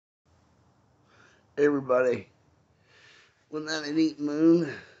everybody. Well, not an eat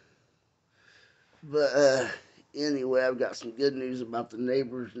moon, but anyway, I've got some good news about the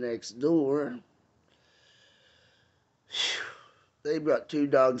neighbors next door. They've got two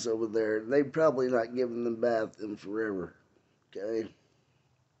dogs over there. They've probably not given them bath in forever. Okay,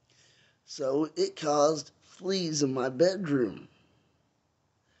 so it caused fleas in my bedroom.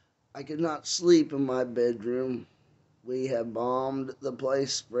 I could not sleep in my bedroom. We have bombed the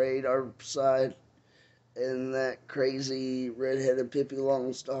place, sprayed our side, and that crazy redheaded Pippi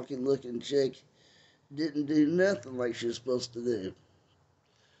Longstocking looking chick didn't do nothing like she was supposed to do.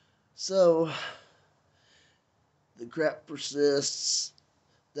 So the crap persists.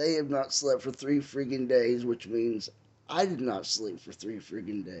 They have not slept for 3 freaking days, which means I did not sleep for 3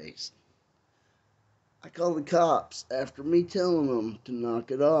 freaking days. I called the cops after me telling them to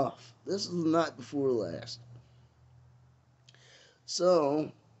knock it off. This is the night before last.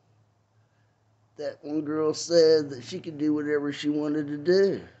 So that one girl said that she could do whatever she wanted to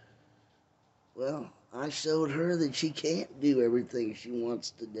do. Well, I showed her that she can't do everything she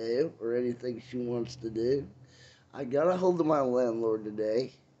wants to do or anything she wants to do. I got a hold of my landlord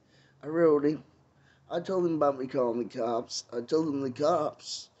today. I wrote him. I told him about me calling the cops. I told him the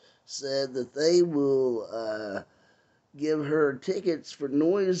cops said that they will give her tickets for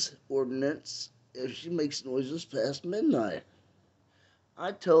noise ordinance if she makes noises past midnight.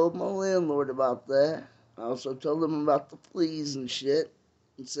 I told my landlord about that. I also told him about the fleas and shit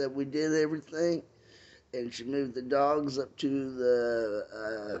and said we did everything. And she moved the dogs up to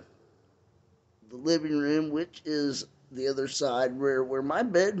the living room, which is the other side where my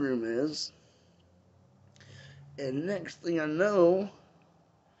bedroom is. And next thing I know,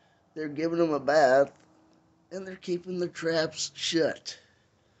 they're giving them a bath and they're keeping the traps shut.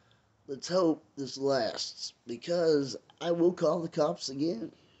 Let's hope this lasts because I will call the cops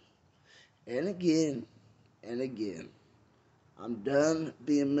again and again and again. I'm done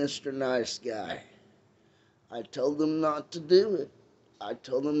being Mr. Nice Guy. I told them not to do it. I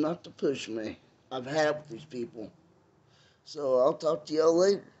told them not to push me. I've had it with these people. So I'll talk to y'all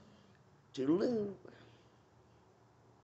later. Toodaloo.